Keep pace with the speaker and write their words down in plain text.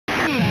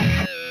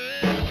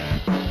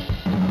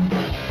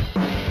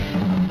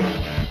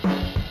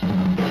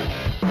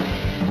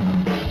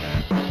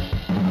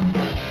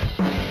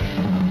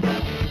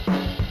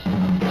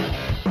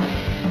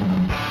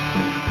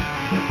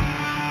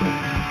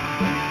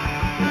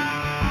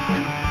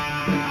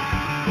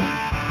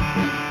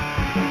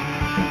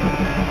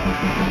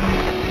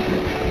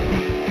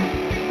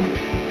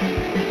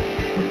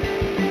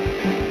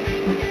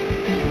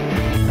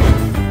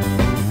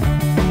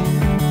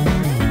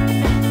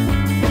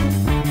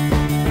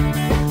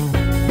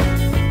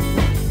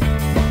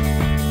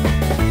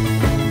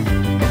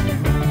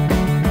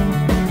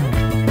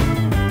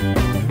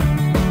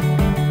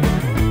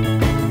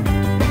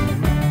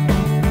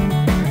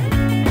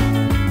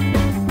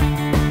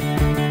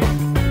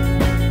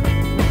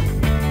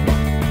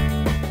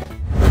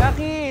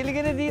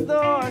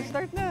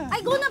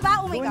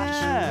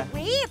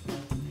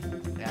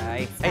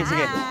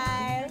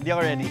Hindi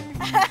ako ready.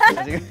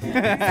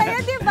 Sa'yo,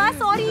 diba?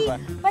 Sorry.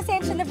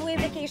 Pasensya na, buhay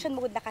vacation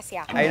mode na kasi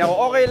ako. Ay naku,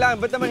 okay lang.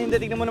 Ba't naman hindi?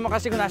 Tignan mo naman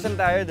kasi kung nasan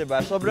tayo, diba?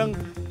 Sobrang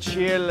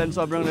chill and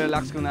sobrang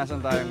relax kung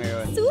nasan tayo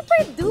ngayon. Super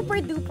duper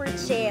duper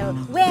chill.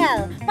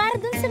 Well, para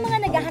dun sa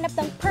mga naghahanap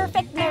ng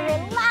perfect na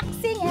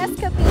relaxing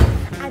escapade,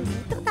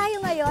 andito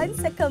tayo ngayon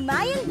sa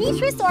Camayan Beach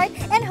Resort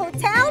and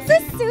Hotel sa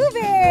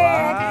Subic.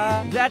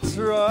 Wow, that's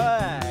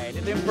right.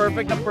 Ito yung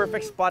perfect na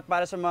perfect spot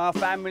para sa mga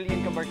family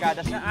and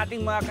kabarkadas ng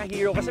ating mga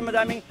kahero kasi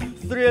madaming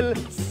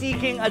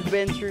thrill-seeking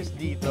adventures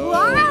dito.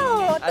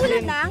 Wow!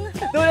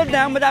 Tulad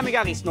ng madami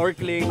kaki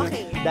snorkeling,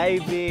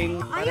 diving.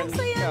 Ay, ang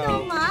saya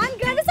naman.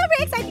 Grabe, super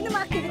exciting na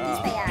mga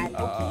activities na yan.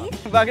 Okay?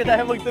 Bago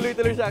tayo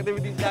magtuloy-tuloy sa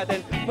activities natin,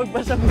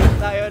 magbasa muna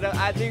tayo ng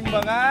ating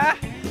mga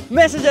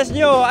messages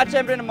nyo at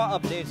syempre ng mga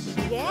updates.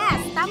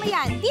 Yes, tama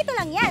yan. Dito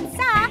lang yan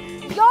sa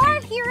Your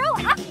Hero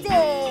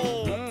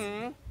Update.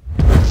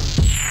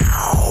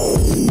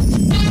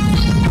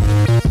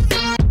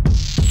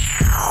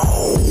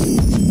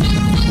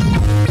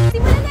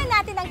 Simulan na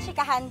natin ang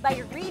chikahan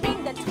by reading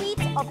the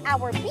tweets of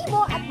our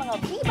bibo at mga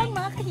bibang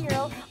mga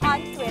kahero on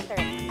Twitter.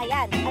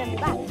 Ayan, alam niyo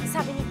ba,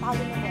 sabi ni Paulo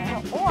Novero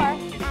or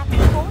at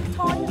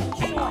Photon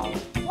Choi,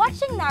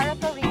 watching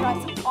Naruto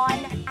reruns on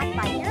at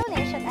My Hero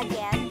Nation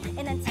again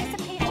in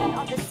anticipation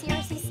of the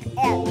series'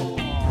 end.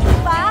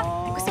 Diba?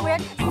 Gusto mo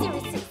yan?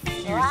 Series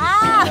 6.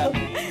 Wow!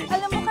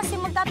 Alam mo kasi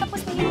magtatapos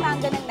na yung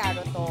manga ng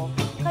Naruto.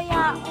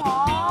 Kaya,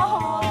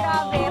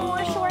 grabe.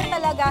 For sure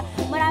talaga,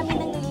 marami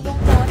nang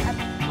nalulungkot at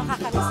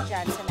makakamiss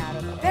dyan sa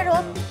Naruto. Pero,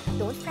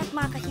 don't fret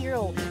mga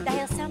kahero,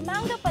 dahil sa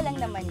manga pa lang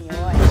naman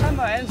yun.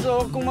 Tama, and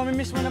so kung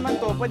mamimiss mo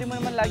naman to, pwede mo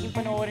naman laging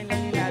panoorin lang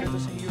yung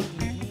Naruto sa YouTube.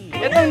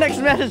 Itong next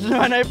message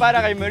naman ay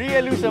para kay Maria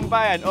Lu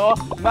Sampayan o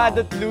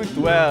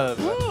Madotlu12.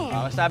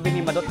 Sabi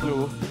ni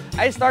Madotlu,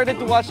 I started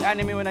to watch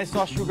anime when I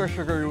saw Sugar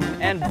Sugar Room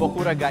and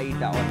Bokura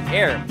Gaita on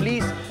air.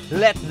 Please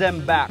let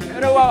them back.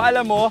 Pero wow,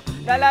 alam mo,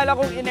 naalala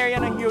kong in-air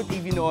yan ng Hero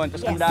TV noon.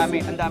 Tapos ang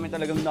dami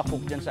talagang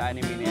na-hook dyan sa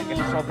anime na yan.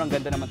 Kasi sobrang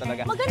ganda naman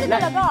talaga. Maganda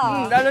talaga.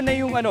 Lalo na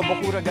yung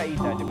Bokura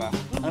Gaita, di ba?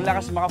 Ang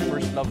lakas maka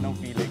first love ng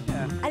feeling.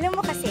 Alam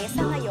mo kasi,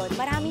 sa ngayon,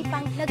 marami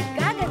pang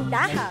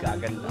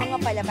naggagandahang mga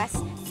palabas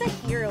sa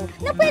Hero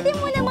na pwede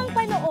mo namang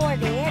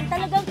panoorin.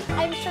 Talagang,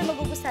 I'm sure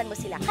magugustuhan mo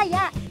sila.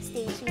 Kaya,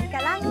 stay tuned ka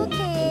lang,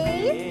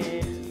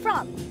 okay?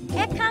 From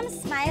Ekam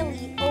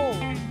Smiley O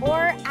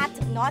or at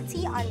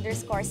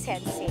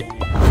Naughty_Sensei.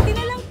 Hindi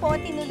na lang po,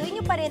 tinuloy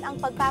niyo pa rin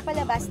ang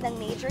pagpapalabas ng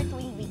Major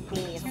tuwing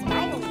weekdays.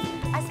 Smiley,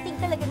 astig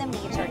talaga ng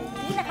Major,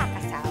 hindi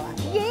nakakasawa.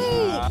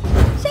 Yay!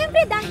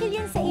 Siyempre dahil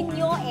yan sa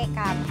inyo,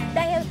 Ekam.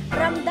 Dahil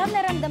ramdam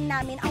na ramdam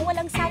namin ang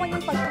walang sawa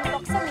yung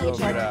pagtutok sa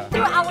Major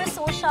through our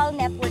social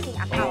networking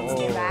accounts,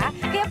 diba?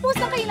 Kaya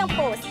post lang kayo ng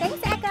post.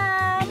 Thanks,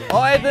 Ekam!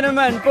 Ito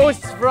naman,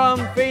 posts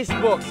from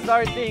Facebook,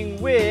 starting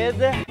with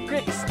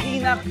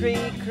Christina Cray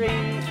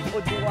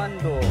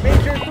Oduando.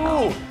 Major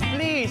 2,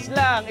 please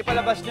lang,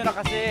 ipalabas nyo na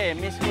kasi.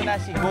 Miss ko na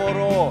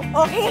siguro.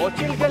 Okay.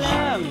 Chill ka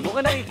lang. Huwag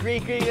ka na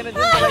i-cray-cray ka na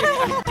dyan.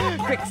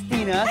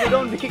 Christina, so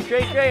don't be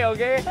cray-cray,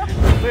 okay?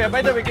 So yeah,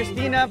 by the way,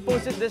 Christina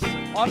posted this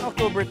on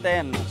October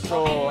 10.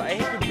 So, I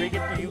hate to break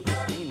it to you,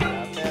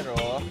 Christina,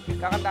 pero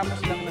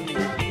kakatapos lang ng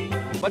movie.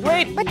 But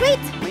wait!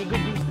 May good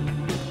news.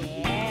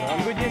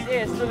 Ang good news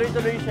is,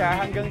 tuloy-tuloy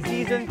siya hanggang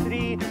season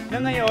 3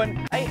 na ngayon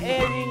ay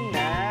airing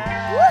na.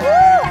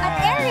 Woohoo! At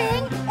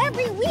airing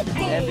every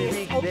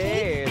weekday.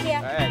 Okay?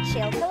 Kaya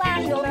chill ka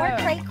lang. No more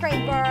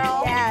cray-cray,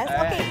 girl. Yes.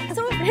 Okay.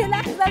 So,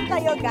 relax lang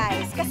kayo,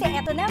 guys. Kasi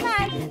eto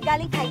naman,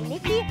 galing kay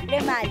Nikki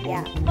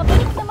Remalia.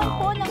 Pabalik naman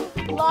po ng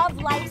Love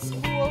Life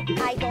School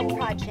Idol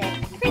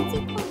Project.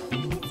 Pretty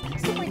please.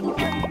 Super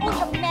duper,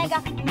 ultra mega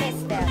miss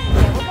them.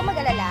 Kaya huwag kang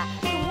mag-alala.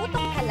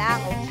 Tumutok ka lang,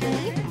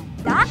 okay?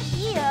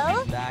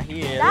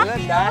 Dahil,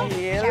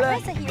 syempre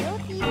sa Hero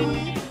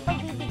TV,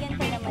 pagbibigyan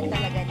ka naman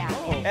talaga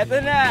natin. Ito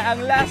na ang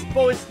last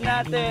post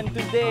natin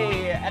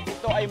today at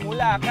ito ay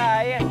mula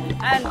kay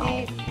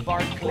Andy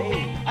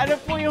Barclay. Ano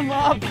po yung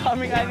mga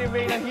upcoming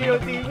anime ng Hero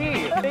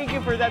TV? Thank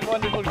you for that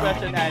wonderful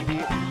question,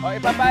 Andy.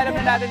 Ipapaalam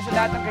na natin sa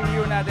lahat ng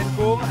kahero natin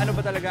kung ano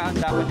ba talaga ang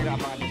dapat nila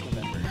abangan this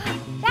November.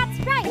 That's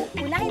right!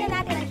 Unahin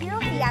na natin ang Hero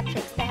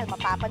Theatrics dahil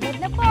mapapanood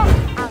na po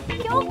ang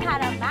Kyo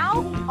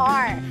Karamao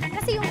R.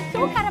 Kasi yung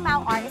Kyo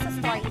Karamao R is a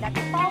story that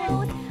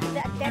follows the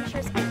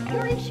adventures of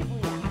Yuri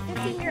Shibuya, a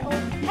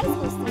 15-year-old high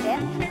school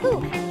student who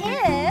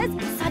is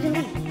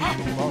suddenly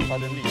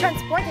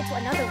transported to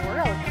another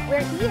world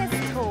where he is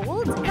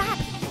told that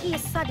he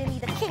is suddenly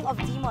the king of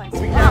demons.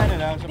 Biglaan na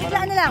lang.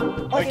 Biglaan na lang.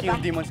 King of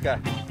demons ka.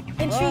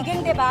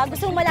 Intriguing, di ba?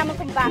 Gusto mo malaman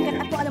kung bakit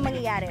at kung ano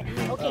mangyayari.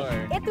 Okay,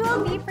 it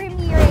will be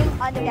premiering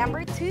on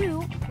November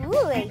 2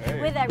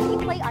 with a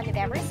replay on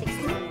November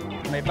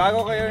 16. May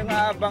bago kayong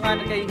naabangan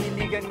at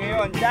kahihiligan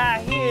ngayon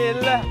dahil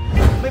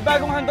may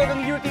bagong handog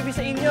ang UTV sa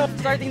inyo.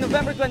 Starting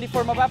November 24,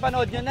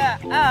 mapapanood nyo na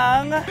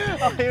ang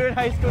Kakki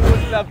High School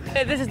Host Club.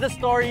 This is the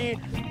story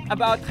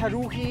about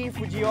Haruhi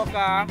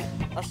Fujioka,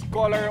 a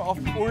scholar of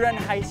Uran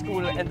High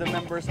School and the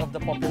members of the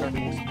popular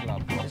host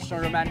club. It's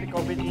a romantic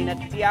comedy na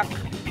tiyak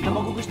na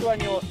magugustuhan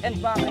nyo and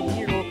mga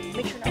hero,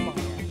 make sure na abangan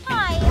nyo.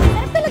 Ay,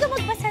 sarap talaga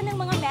magbasa ng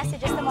mga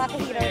messages ng mga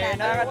kahiro natin.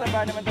 Nakakataba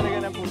naman talaga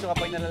ng puso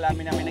kapag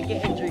nalalaman namin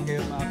nag-enjoy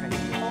kayo mga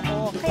kahiro.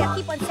 Oo, kaya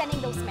keep on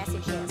sending those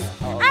messages.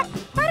 At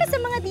para sa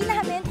mga di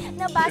namin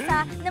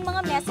nabasa ng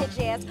mga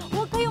messages,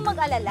 huwag kayong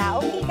mag-alala,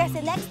 okay?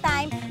 Kasi next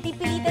time,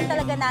 pipilitin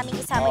talaga namin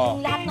isama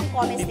yung lahat ng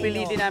comments ninyo.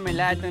 Pipilitin namin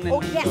lahat ng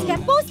nandito. Oh yes, kaya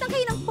post na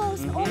kayo ng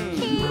post,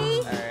 okay?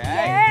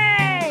 Alright.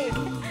 Yay!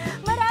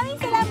 Maraming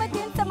salamat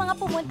din sa mga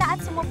pumunta at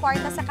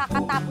sumuporta sa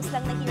kakatapos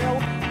lang na Hero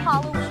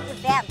Halloween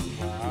event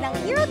ng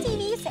Hero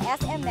TV sa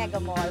SM Mega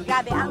Mall.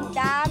 Grabe, ang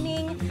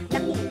daming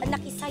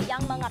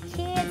nakisayang mga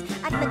kids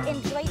at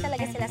nag-enjoy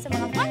talaga sila sa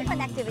mga fun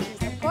activities,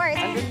 of course.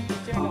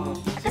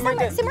 Si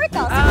Myrtle. Si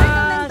Myrtle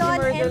nandun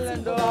and si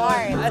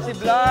Blard. Si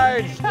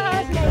Blard.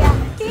 Kaya,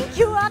 thank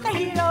you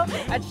kahiro.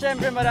 At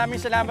syempre,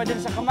 maraming salamat din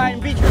sa Camayan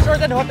Beach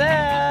Resort and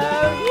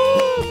Hotel.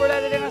 Woo! For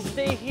letting us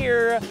stay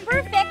here.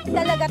 Perfect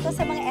talaga to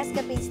sa mga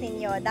escapades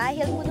ninyo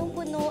dahil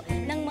punong-puno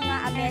ng mga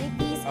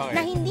amenities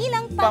na hindi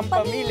lang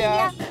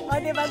pampamilya. O,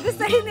 diba?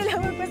 Gusto rin nila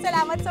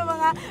magpasalamat sa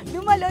mga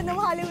dumalo ng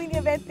Halloween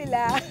event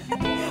nila.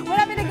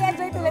 Marami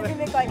nag-enjoy tulad ni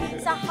Micoy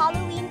sa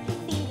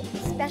Halloween-themed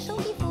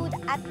specialty food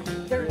at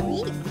The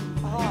Reef.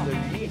 Oh,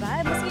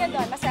 diba? Masaya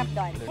doon, masarap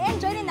doon.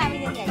 Enjoy rin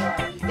namin yun ngayon.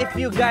 If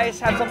you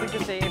guys have something to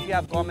say, if you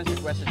have comments,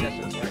 requests,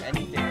 suggestions, or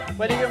anything,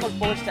 pwede kayo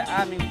mag-post sa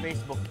aming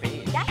Facebook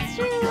page. That's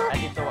true.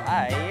 At ito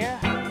ay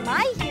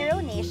My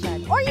Hero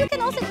Nation. Or you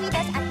can also tweet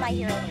us at My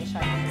Hero Nation.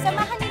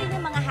 Samahan niyo rin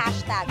yung mga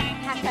hashtag.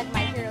 Hashtag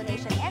My Hero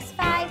Nation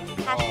S5,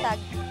 hashtag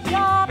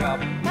YHUp,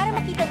 para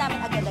makita namin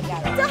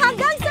agad-agad. So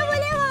hanggang sa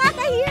muli mga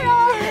kahiro!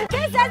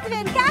 This has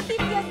been Kakki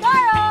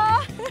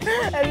Teodoro!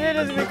 And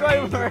this is Micoy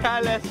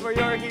Morales for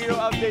your hero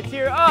updates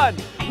here on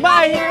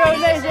My Hero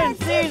Nation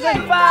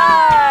Season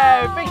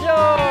 5!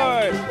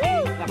 Picture!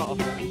 Nako.